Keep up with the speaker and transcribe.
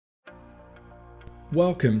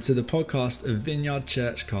Welcome to the podcast of Vineyard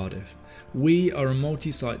Church Cardiff. We are a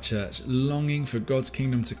multi-site church longing for God's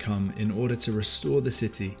kingdom to come in order to restore the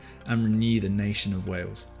city and renew the nation of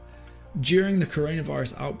Wales. During the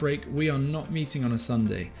coronavirus outbreak, we are not meeting on a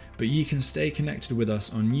Sunday, but you can stay connected with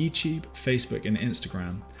us on YouTube, Facebook and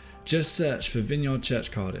Instagram. Just search for Vineyard Church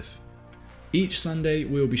Cardiff. Each Sunday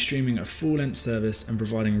we will be streaming a full-length service and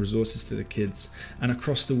providing resources for the kids, and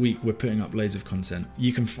across the week we're putting up loads of content.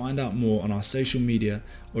 You can find out more on our social media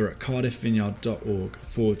or at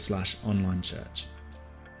cardiffvineyard.org/online church.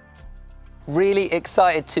 Really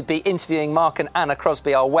excited to be interviewing Mark and Anna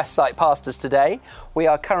Crosby, our West Site pastors today. We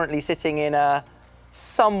are currently sitting in a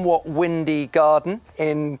somewhat windy garden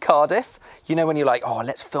in Cardiff. You know when you're like, oh,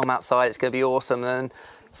 let's film outside, it's going to be awesome, and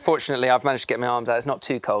fortunately, I've managed to get my arms out. It's not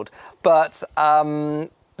too cold. But now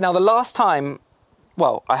the last time,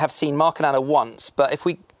 well, I have seen Mark and Anna once, but if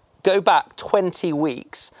we go back 20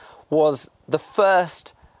 weeks, was the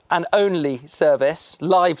first and only service,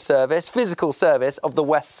 live service, physical service of the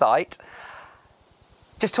West Site.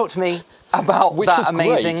 Just talk to me about that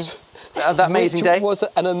amazing day. It was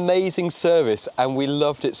an amazing service and we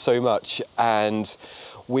loved it so much. And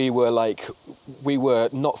we were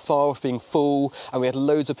not far off being full, and we had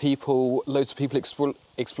loads of people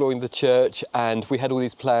exploring the church, and we had all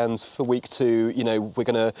these plans for week 2. You know, we're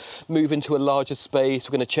going to move into a larger space,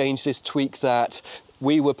 we're going to change this, tweak that.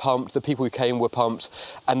 We were pumped, the people who came were pumped,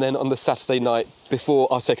 and then on the Saturday night before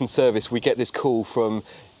our second service, we get this call from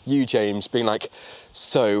you, James, being like,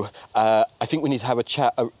 so I think we need to have a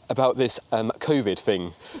chat about this COVID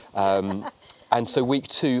thing. And so week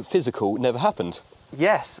 2 physical never happened.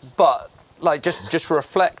 Yes, but like just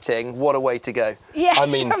reflecting, what a way to go. Yes, I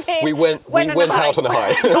mean, we went out on a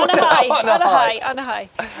high. on a high.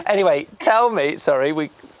 Anyway, tell me,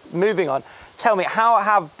 moving on. Tell me,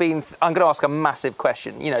 I'm going to ask a massive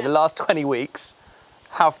question. You know, the last 20 weeks,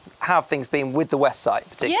 how have things been with the West Site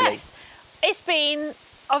particularly? Yes, it's been,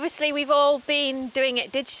 obviously we've all been doing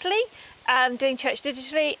it digitally, doing church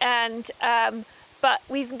digitally, and but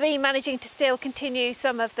we've been managing to still continue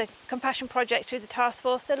some of the compassion projects through the task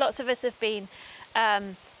force. So lots of us have been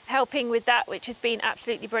helping with that, which has been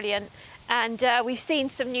absolutely brilliant. And we've seen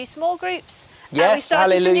some new small groups. Yes,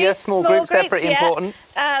 hallelujah, small groups, they're pretty important.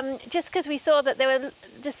 Just because we saw that there were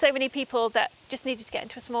just so many people that just needed to get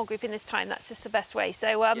into a small group in this time. That's just the best way.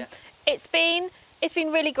 So it's been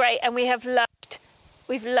really great, and we've loved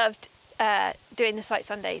doing the Site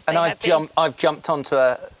Sundays. And I've jumped onto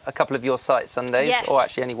a couple of your Site Sundays, yes. or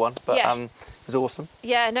actually any one, but yes. It was awesome.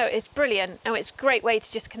 Yeah, no, it's brilliant. And it's a great way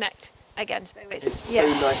to just connect again. So it's so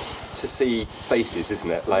nice to see faces, isn't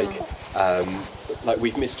it? Like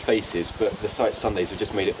we've missed faces, but the Site Sundays have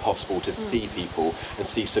just made it possible to see people and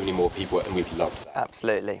see so many more people, and we've loved that.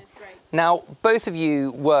 Absolutely. Now, both of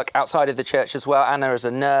you work outside of the church as well. Anna is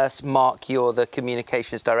a nurse. Mark, you're the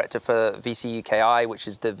communications director for VCUKI, which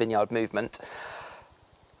is the Vineyard Movement.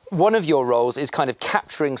 One of your roles is kind of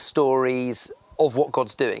capturing stories of what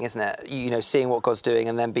God's doing, isn't it? You know, seeing what God's doing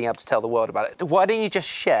and then being able to tell the world about it. Why don't you just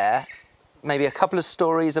share maybe a couple of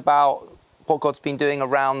stories about what God's been doing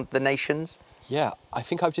around the nations? Yeah, I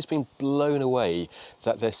think I've just been blown away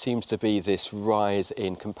that there seems to be this rise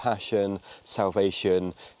in compassion,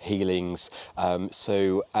 salvation, healings.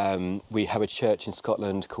 We have a church in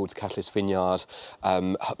Scotland called the Catalyst Vineyard.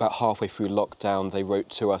 About halfway through lockdown, they wrote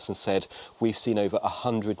to us and said, we've seen over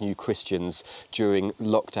 100 new Christians during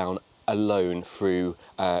lockdown alone through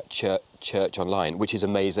church online, which is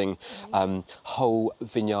amazing. Whole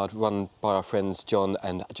vineyard run by our friends John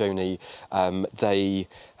and Joni. They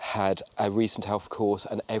had a recent health course,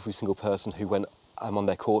 and every single person who went on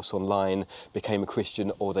their course online became a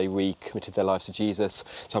Christian, or they recommitted their lives to Jesus.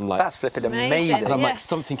 So I'm like, that's flipping amazing. And I'm like,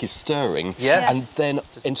 something is stirring. Yeah. And then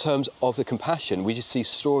in terms of the compassion, we just see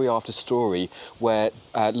story after story where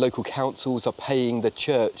local councils are paying the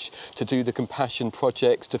church to do the compassion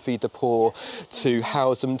projects, to feed the poor, to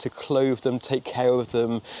house them, to clothe them, take care of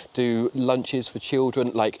them, do lunches for children,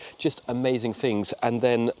 like just amazing things. And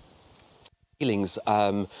then healings.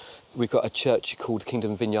 We've got a church called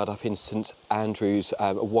Kingdom Vineyard up in St Andrews,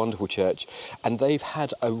 a wonderful church, and they've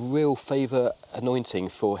had a real favour anointing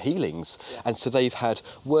for healings. And so they've had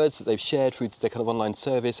words that they've shared through their kind of online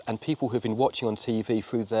service, and people who've been watching on TV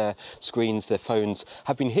through their screens, their phones,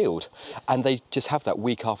 have been healed. And they just have that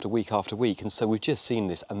week after week after week. And so we've just seen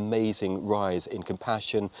this amazing rise in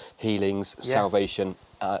compassion, healings, salvation.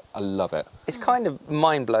 I love it. It's kind of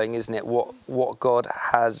mind-blowing, isn't it, what God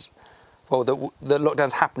has... Well, the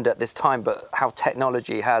lockdowns happened at this time, but how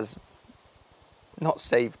technology has not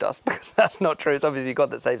saved us, because that's not true. It's obviously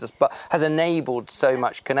God that saves us, but has enabled so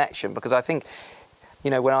much connection. Because I think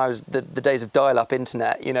when I was the days of dial-up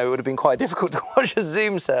internet, it would have been quite difficult to watch a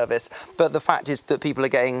Zoom service. But the fact is that people are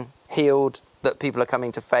getting healed, that people are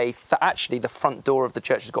coming to faith, that actually the front door of the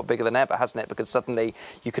church has got bigger than ever, hasn't it? Because suddenly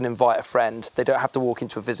you can invite a friend. They don't have to walk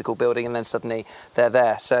into a physical building and then suddenly they're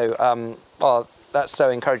there. So, that's so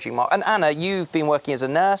encouraging, Mark. And Anna, you've been working as a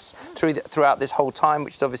nurse throughout this whole time,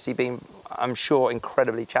 which has obviously been, I'm sure,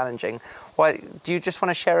 incredibly challenging. Do you just want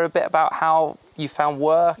to share a bit about how you found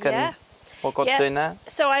work and what God's doing there?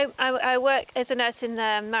 So I work as a nurse in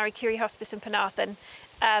the Marie Curie Hospice in Penarthun.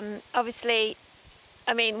 Obviously,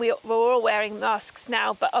 I mean, we're all wearing masks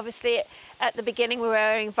now, but obviously at the beginning we were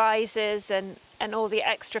wearing visors and all the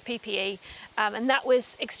extra PPE. And that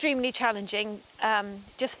was extremely challenging,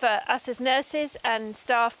 just for us as nurses and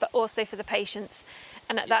staff, but also for the patients.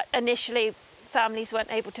 And at that, initially, families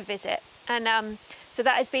weren't able to visit. And so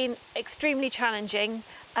that has been extremely challenging.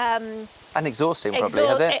 And exhausting, probably,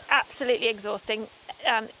 has it? Absolutely exhausting.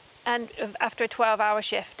 And after a 12-hour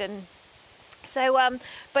shift. And so,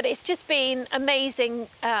 but it's just been amazing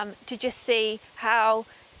to just see how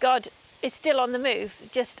God is still on the move.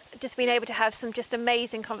 Just being able to have some just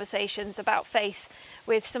amazing conversations about faith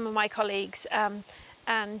with some of my colleagues, and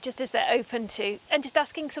just as they're open to, and just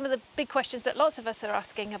asking some of the big questions that lots of us are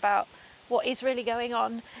asking about what is really going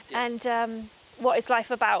on, and what is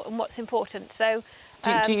life about and what's important. So.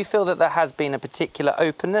 Do you feel that there has been a particular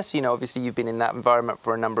openness? Obviously you've been in that environment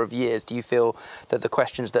for a number of years. Do you feel that the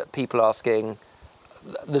questions that people are asking,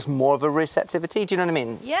 there's more of a receptivity? Do you know what I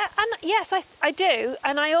mean? Yeah, and yes, I do.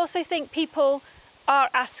 And I also think people are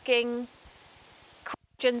asking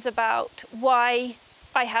questions about why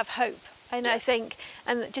I have hope. And I think,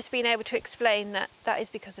 and just being able to explain that is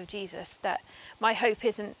because of Jesus, that my hope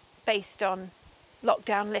isn't based on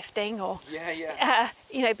lockdown lifting or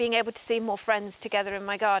being able to see more friends together in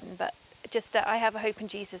my garden, but just I have a hope in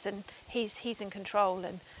Jesus, and he's in control.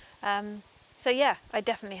 And so I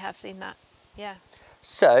definitely have seen that.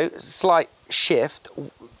 So, slight shift.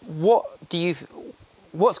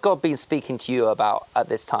 What's God been speaking to you about at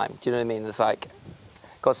this time? Do you know what I mean? It's like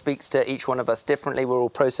God speaks to each one of us differently. We're all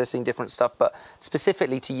processing different stuff, but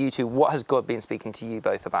specifically to you two, what has God been speaking to you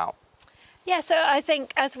both about? So I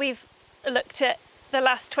think as we've looked at the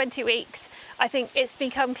last 20 weeks, I think it's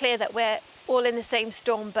become clear that we're all in the same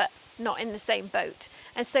storm, but not in the same boat.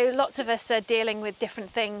 And so lots of us are dealing with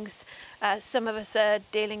different things. Some of us are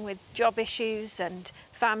dealing with job issues and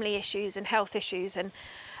family issues and health issues. And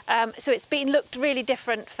so it's been looked really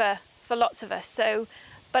different for lots of us. So,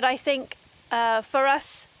 but I think for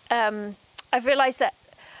us, I've realised that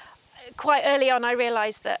quite early on, I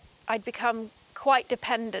realised that I'd become quite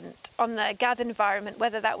dependent on the gathered environment,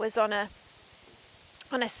 whether that was on a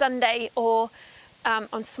Sunday or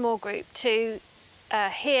on small group, to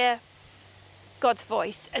hear God's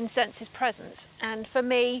voice and sense his presence. And for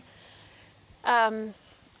me, for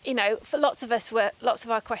lots of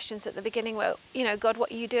our questions at the beginning were, God,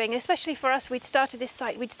 what are you doing? And especially for us, we'd started this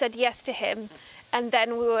site, we'd said yes to him, and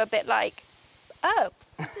then we were a bit like, oh,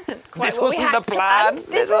 this isn't quite what we had planned.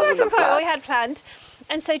 This wasn't quite what we had planned.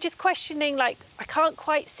 And so just questioning, like, I can't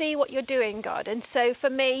quite see what you're doing, God. And so for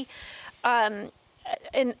me,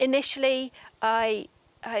 initially, the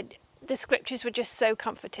scriptures were just so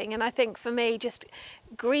comforting. And I think for me, just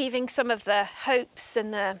grieving some of the hopes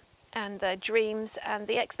and the dreams and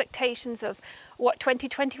the expectations of what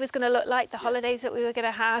 2020 was going to look like, the holidays that we were going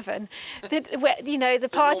to have, and the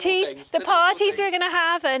parties we were going to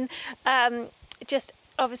have, and just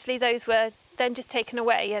obviously those were then just taken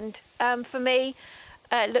away. And for me,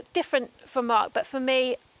 it looked different for Mark, but for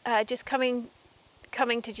me, just coming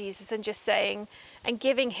to Jesus and just saying and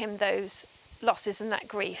giving him those losses and that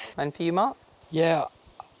grief. And for you, Mark? Yeah,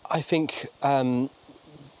 I think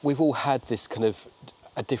we've all had this kind of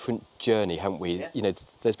a different journey, haven't we? Yeah.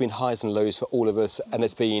 There's been highs and lows for all of us, and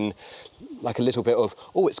there's been like a little bit of,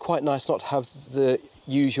 it's quite nice not to have the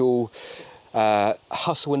usual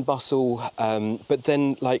hustle and bustle, but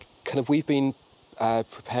then we've been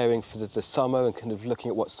preparing for the summer and kind of looking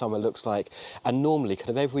at what summer looks like, and normally kind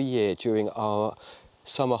of every year during our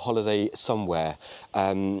summer holiday somewhere,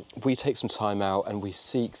 we take some time out and we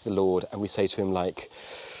seek the Lord and we say to him,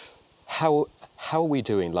 how are we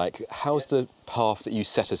doing? How's the path that you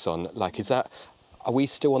set us on? Are we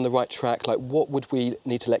still on the right track? What would we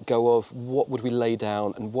need to let go of? What would we lay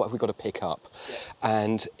down? And what have we got to pick up? Yeah.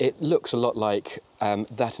 And it looks a lot like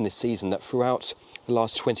that in this season, that throughout the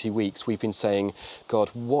last 20 weeks, we've been saying, God,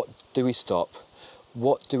 what do we stop?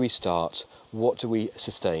 What do we start? What do we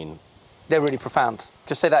sustain? They're really profound.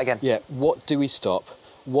 Just say that again. Yeah, what do we stop?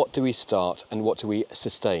 What do we start? And what do we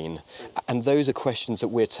sustain? And those are questions that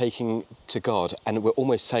we're taking to God, and we're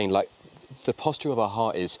almost saying, the posture of our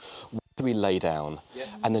heart is, what do we lay down? Yeah.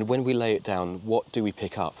 And then when we lay it down, what do we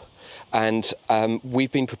pick up? And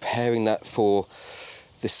we've been preparing that for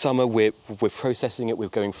this summer. We're processing it, we're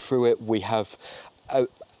going through it. We have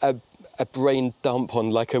a brain dump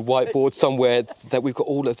on like a whiteboard somewhere that we've got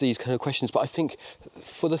all of these kind of questions. But I think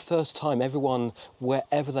for the first time, everyone,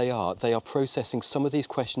 wherever they are processing some of these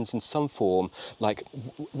questions in some form, like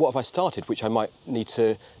what have I started, which I might need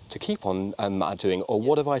to keep on doing, or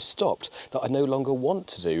what have I stopped that I no longer want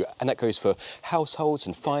to do? And that goes for households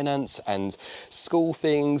and finance and school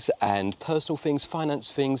things and personal things,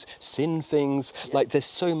 finance things, sin things. Like there's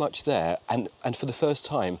so much there. And for the first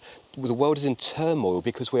time, the world is in turmoil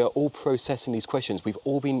because we are all processing these questions. We've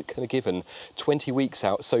all been kind of given 20 weeks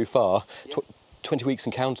out so far, 20 weeks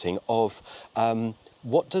and counting, of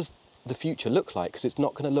what does the future look like? Because it's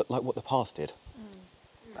not going to look like what the past did.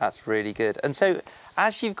 That's really good. And so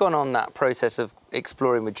as you've gone on that process of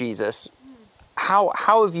exploring with Jesus, how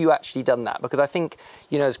have you actually done that? Because I think,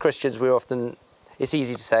 you know, as Christians, it's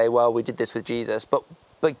easy to say, well, we did this with Jesus, but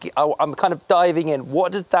I'm kind of diving in.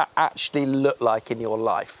 What does that actually look like in your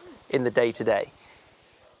life, in the day-to-day?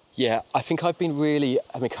 Yeah, I think I've been really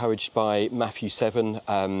encouraged by Matthew 7.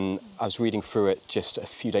 I was reading through it just a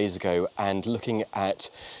few days ago and looking at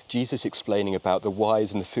Jesus explaining about the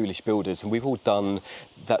wise and the foolish builders. And we've all done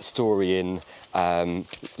that story in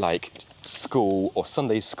like school or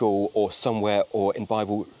Sunday school or somewhere or in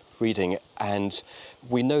Bible reading. And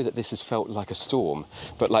we know that this has felt like a storm.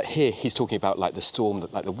 But like here, he's talking about like the storm,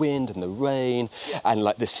 like the wind and the rain. And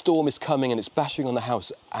like this storm is coming and it's bashing on the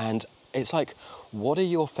house. And it's like, what are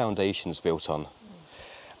your foundations built on?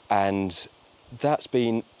 And that's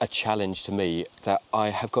been a challenge to me, that I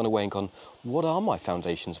have gone away and gone, what are my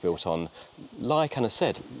foundations built on? Like Anna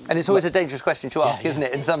said. And it's always a dangerous question to ask, isn't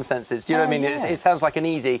it, in some senses? Do you know what I mean? It sounds like an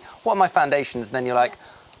easy, what are my foundations? And then you're like,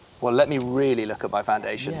 well, let me really look at my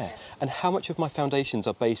foundations. Yeah. And how much of my foundations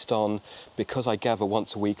are based on, because I gather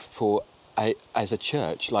once a week as a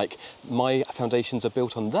church, like my foundations are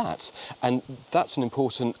built on that, and that's an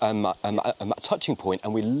important touching point,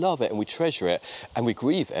 and we love it and we treasure it and we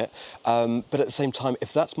grieve it, but at the same time,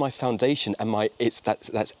 if that's my foundation and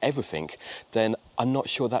that's everything, then I'm not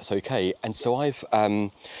sure that's okay. And so I've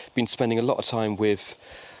been spending a lot of time with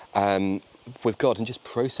God and just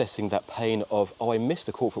processing that pain of, I missed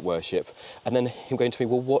the corporate worship, and then him going to me,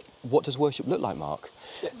 well, what does worship look like, Mark?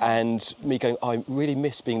 Yes. And me going, I really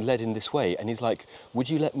miss being led in this way. And he's like, would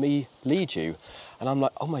you let me lead you? And I'm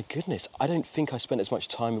like, oh my goodness, I don't think I spent as much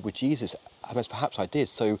time with Jesus as perhaps I did.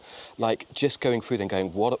 So like just going through then going,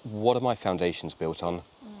 what are my foundations built on?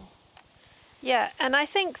 Yeah, and I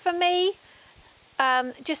think for me,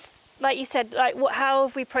 just like you said, like how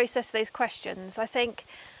have we processed those questions? I think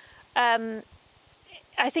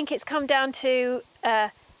it's come down to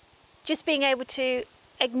just being able to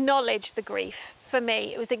acknowledge the grief. For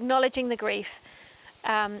me, it was acknowledging the grief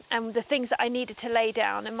and the things that I needed to lay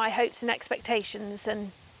down and my hopes and expectations,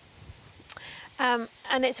 and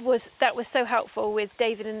that was so helpful with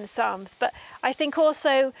David in the Psalms. But I think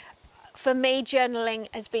also for me, journaling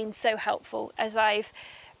has been so helpful as I've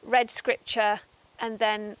read scripture and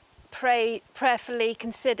then prayerfully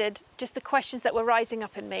considered just the questions that were rising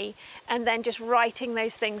up in me, and then just writing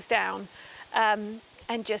those things down and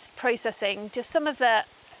just processing just some of the,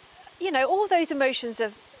 all those emotions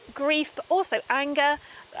of grief, but also anger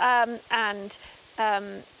and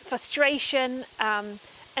frustration.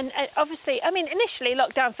 And obviously, initially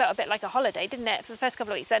lockdown felt a bit like a holiday, didn't it? For the first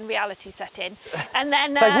couple of weeks, then reality set in. And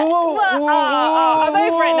then... It's like, whoa, I'm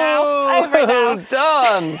over it now.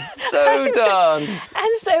 Done. So done.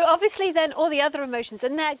 And so obviously then all the other emotions,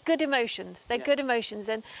 and they're good emotions. They're good emotions.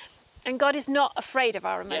 And God is not afraid of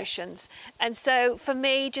our emotions. Yeah. And so for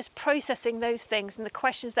me, just processing those things and the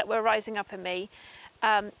questions that were rising up in me,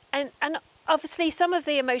 and obviously some of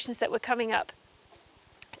the emotions that were coming up,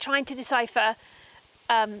 trying to decipher,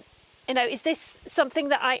 is this something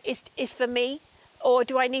that is for me, or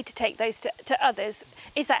do I need to take those to others?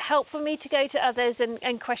 Is that helpful for me to go to others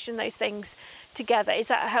and question those things together? Is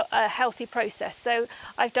that a healthy process? So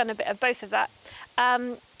I've done a bit of both of that.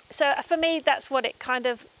 So for me, that's what it kind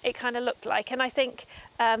of looked like, and I think.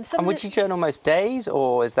 And would you journal most days,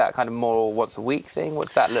 or is that kind of more once a week thing?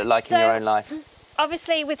 What's that look like in your own life?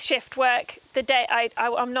 Obviously, with shift work, the day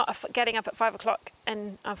I'm not getting up at 5 o'clock,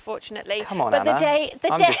 and unfortunately, come on, but Anna.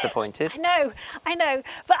 I'm disappointed. I know,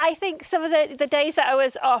 but I think some of the days that I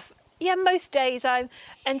was off, most days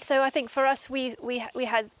and so I think for us, we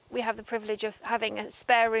have the privilege of having a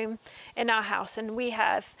spare room in our house, and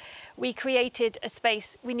we created a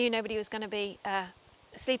space. We knew nobody was going to be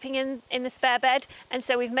sleeping in the spare bed, and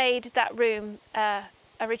so we've made that room a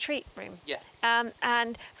a retreat room. Yeah.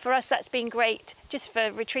 And for us, that's been great just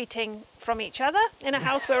for retreating from each other in a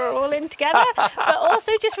house where we're all in together, but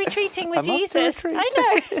also just retreating with I'm off to Jesus. retreat. I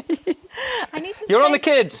know. I need some You're on the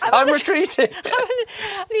space. kids. I'm retreating.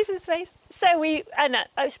 I need some space. So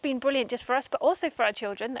it's been brilliant just for us, but also for our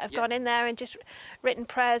children that have gone in there and just written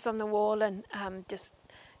prayers on the wall and just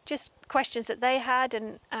questions that they had.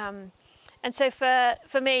 And so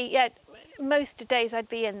for me, most days I'd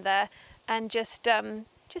be in there and just 20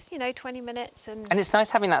 minutes. And it's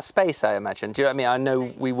nice having that space, I imagine. Do you know what I mean? I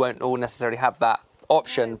know we won't all necessarily have that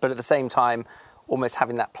option, but at the same time, almost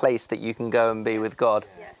having that place that you can go and be with God.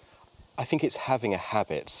 Yes. I think it's having a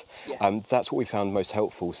habit. Yes. That's what we found most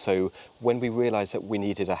helpful. So when we realised that we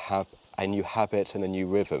needed a new habit and a new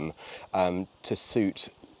rhythm to suit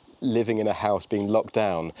living in a house, being locked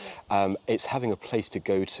down, it's having a place to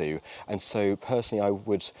go to. And so personally, I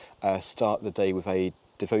would start the day with a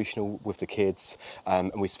devotional with the kids,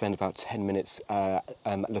 and we spend about 10 minutes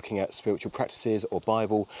looking at spiritual practices or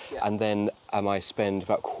Bible, and then I spend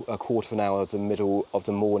about a quarter of an hour at the middle of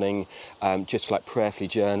the morning just like prayerfully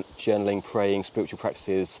journaling, praying, spiritual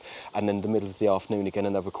practices, and then the middle of the afternoon again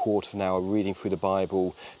another quarter of an hour reading through the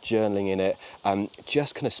Bible, journaling in it,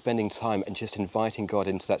 just kind of spending time and just inviting God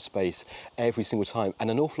into that space every single time.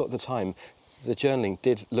 And an awful lot of the time the journaling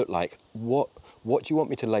did look like, what do you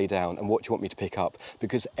want me to lay down and what do you want me to pick up?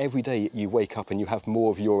 Because every day you wake up and you have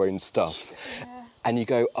more of your own stuff. And you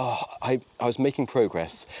go, I was making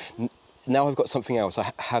progress. Now I've got something else.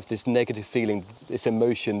 I have this negative feeling, this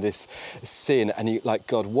emotion, this sin. And you like,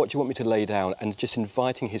 God, what do you want me to lay down? And just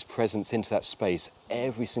inviting his presence into that space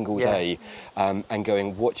every single day and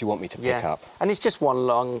going, what do you want me to pick up? And it's just one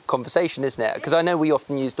long conversation, isn't it? Because I know we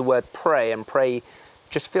often use the word pray, and pray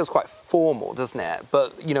just feels quite formal, doesn't it?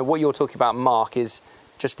 But, what you're talking about, Mark, is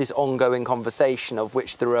just this ongoing conversation of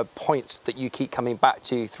which there are points that you keep coming back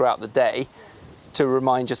to throughout the day to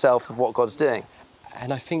remind yourself of what God's doing.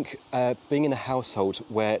 And I think being in a household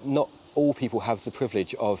where not all people have the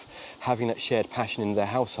privilege of having that shared passion in their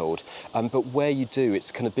household, but where you do,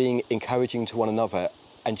 it's kind of being encouraging to one another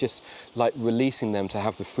and just like releasing them to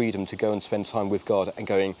have the freedom to go and spend time with God and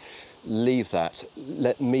going, leave that,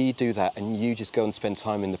 let me do that, and you just go and spend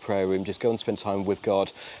time in the prayer room, just go and spend time with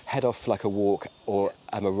God, head off like a walk or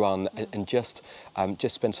a run, and just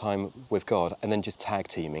spend time with God, and then just tag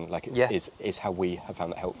teaming is how we have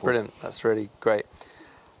found that helpful. Brilliant, that's really great.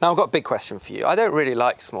 Now I've got a big question for you. I don't really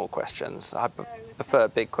like small questions, I prefer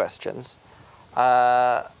big questions.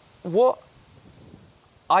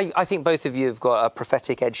 I think both of you have got a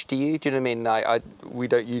prophetic edge to you. Do you know what I mean? We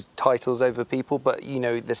don't use titles over people, but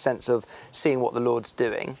the sense of seeing what the Lord's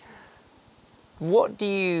doing. What do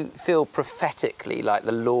you feel prophetically like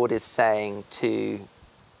the Lord is saying to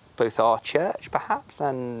both our church, perhaps,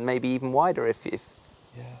 and maybe even wider? I think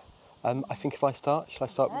if I start, shall I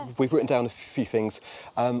start? Yeah. We've written down a few things.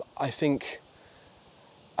 I think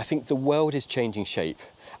the world is changing shape,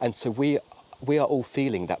 and so we are all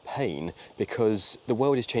feeling that pain because the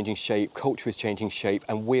world is changing shape, culture is changing shape,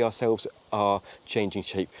 and we ourselves are changing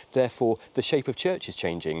shape. Therefore, the shape of church is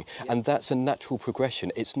changing, and that's a natural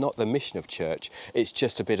progression. It's not the mission of church, it's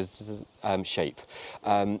just a bit of shape.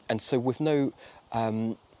 And so with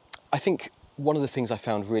I think one of the things I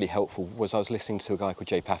found really helpful was I was listening to a guy called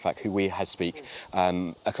Jay Pathak, who we had speak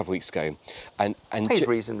a couple of weeks ago. And he's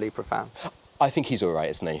reasonably profound. I think he's all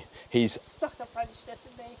right, isn't he? He's sucker punched us,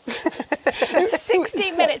 isn't he?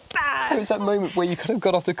 16 minutes, bang! It was that moment where you kind of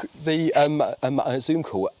got off the Zoom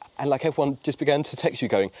call and like everyone just began to text you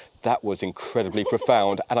going, that was incredibly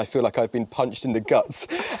profound, and I feel like I've been punched in the guts.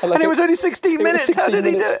 And it was only 16 minutes, how did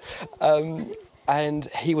he do it? And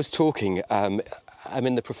he was talking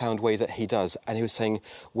in the profound way that he does, and he was saying,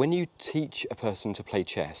 when you teach a person to play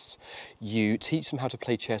chess, you teach them how to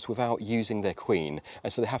play chess without using their queen,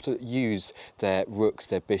 and so they have to use their rooks,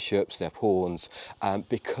 their bishops, their pawns,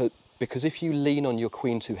 because if you lean on your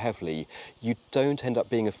queen too heavily, you don't end up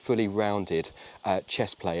being a fully rounded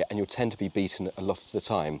chess player, and you'll tend to be beaten a lot of the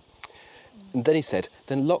time. And then he said,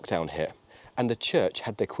 then lockdown hit, and the church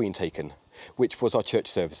had their queen taken, which was our church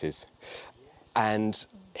services. And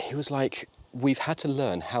he was like, we've had to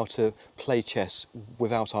learn how to play chess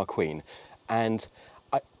without our queen. And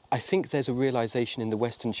I think there's a realisation in the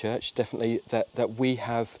Western Church, definitely, that we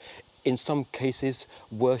have, in some cases,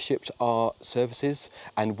 worshipped our services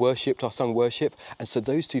and worshipped our sung worship. And so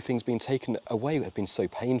those two things being taken away have been so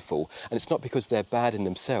painful. And it's not because they're bad in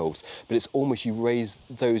themselves, but it's almost you raise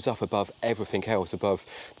those up above everything else, above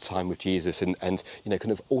time with Jesus and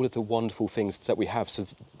kind of all of the wonderful things that we have. So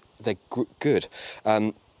they're good.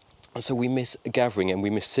 So we miss gathering and we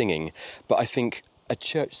miss singing. But I think a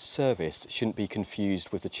church service shouldn't be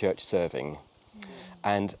confused with the church serving.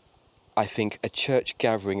 And I think a church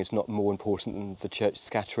gathering is not more important than the church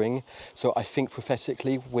scattering. So I think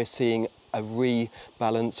prophetically we're seeing a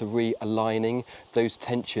rebalance, a realigning, those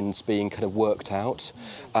tensions being kind of worked out.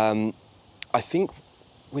 I think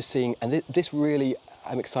we're seeing, and this really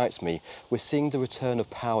excites me, we're seeing the return of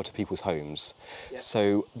power to people's homes. Yeah.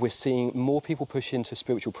 So we're seeing more people push into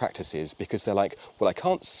spiritual practices because they're like, well, I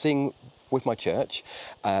can't sing with my church,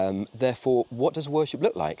 therefore what does worship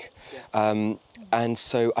look like? Yeah. And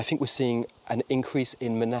so I think we're seeing an increase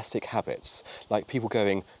in monastic habits, like people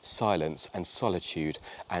going silence and solitude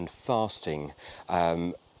and fasting,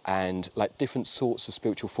 and like different sorts of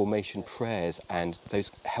spiritual formation prayers and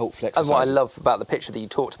those helpful exercises. And what I love about the picture that you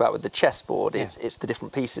talked about with the chessboard, it's the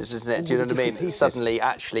different pieces, isn't it? Do you know what I mean? Pieces. Suddenly,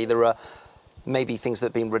 actually, there are maybe things that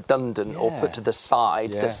have been redundant or put to the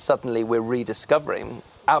side that suddenly we're rediscovering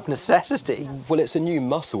out of necessity. Well, it's a new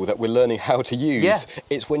muscle that we're learning how to use. Yeah.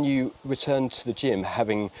 It's when you return to the gym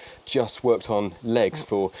having just worked on legs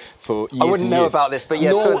for years. I wouldn't know about this, but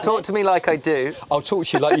talk to me like I do. I'll talk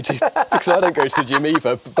to you like you do, because I don't go to the gym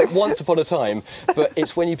either, but once upon a time. But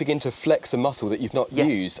it's when you begin to flex a muscle that you've not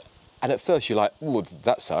used. And at first you're like, oh,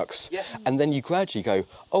 that sucks. Yeah. And then you gradually go,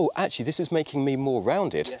 oh, actually, this is making me more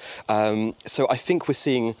rounded. Yeah. So I think we're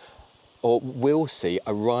seeing, or will see,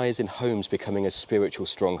 a rise in homes becoming a spiritual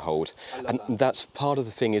stronghold. And that's part of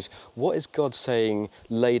the thing is, what is God saying,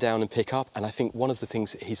 lay down and pick up? And I think one of the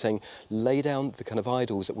things he's saying, lay down the kind of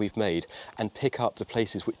idols that we've made and pick up the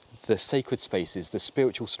places, the sacred spaces, the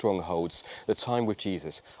spiritual strongholds, the time with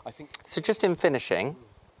Jesus. I think. So just in finishing,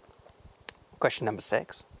 question number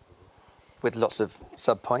 6. With lots of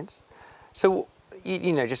sub-points. So,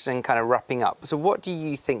 you know, just in kind of wrapping up, so what do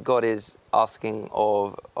you think God is asking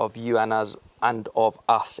of you and us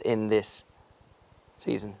in this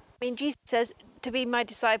season? I mean, Jesus says, to be my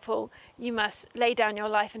disciple, you must lay down your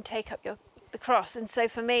life and take up the cross. And so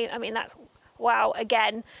for me, I mean, that's, wow,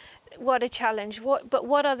 again, what a challenge. But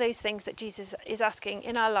what are those things that Jesus is asking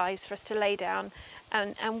in our lives for us to lay down,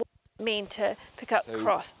 and what does it mean to pick up the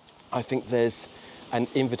cross? I think there's an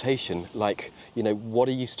invitation, like, you know, what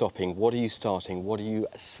are you stopping? What are you starting? What are you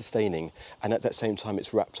sustaining? And at that same time,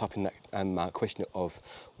 it's wrapped up in that question of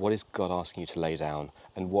what is God asking you to lay down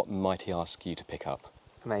and what might he ask you to pick up?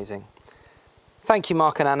 Amazing. Thank you,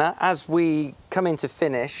 Mark and Anna. As we come in to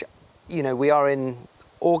finish, you know, we are in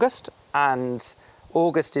August, and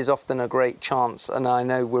August is often a great chance, and I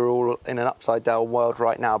know we're all in an upside-down world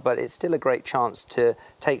right now, but it's still a great chance to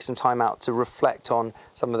take some time out to reflect on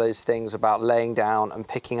some of those things about laying down and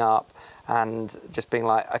picking up and just being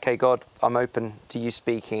like, okay, God, I'm open to you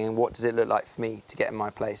speaking, and what does it look like for me to get in my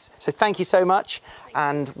place? So thank you so much,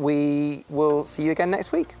 and we will see you again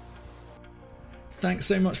next week. Thanks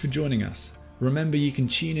so much for joining us. Remember, you can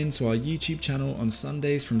tune in to our YouTube channel on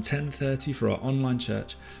Sundays from 10:30 for our online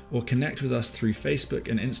church, or connect with us through Facebook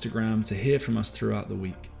and Instagram to hear from us throughout the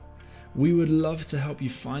week. We would love to help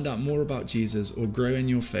you find out more about Jesus or grow in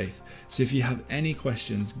your faith, so if you have any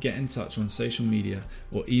questions, get in touch on social media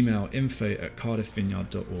or email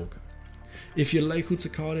info@cardiffvineyard.org. If you're local to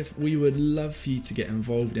Cardiff, we would love for you to get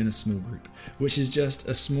involved in a small group, which is just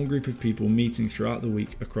a small group of people meeting throughout the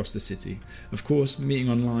week across the city. Of course, meeting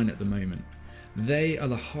online at the moment. They are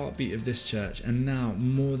the heartbeat of this church, and now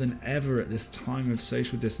more than ever at this time of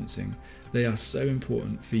social distancing, they are so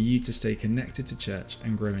important for you to stay connected to church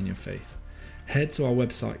and grow in your faith. Head to our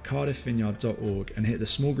website cardiffvineyard.org and hit the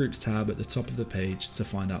small groups tab at the top of the page to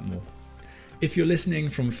find out more. If you're listening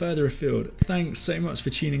from further afield, thanks so much for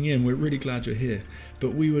tuning in. We're really glad you're here.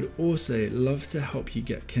 But we would also love to help you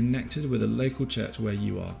get connected with a local church where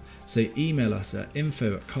you are. So email us at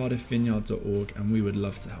info@cardiffvineyard.org and we would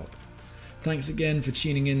love to help. Thanks again for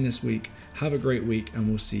tuning in this week. Have a great week, and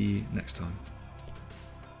we'll see you next time.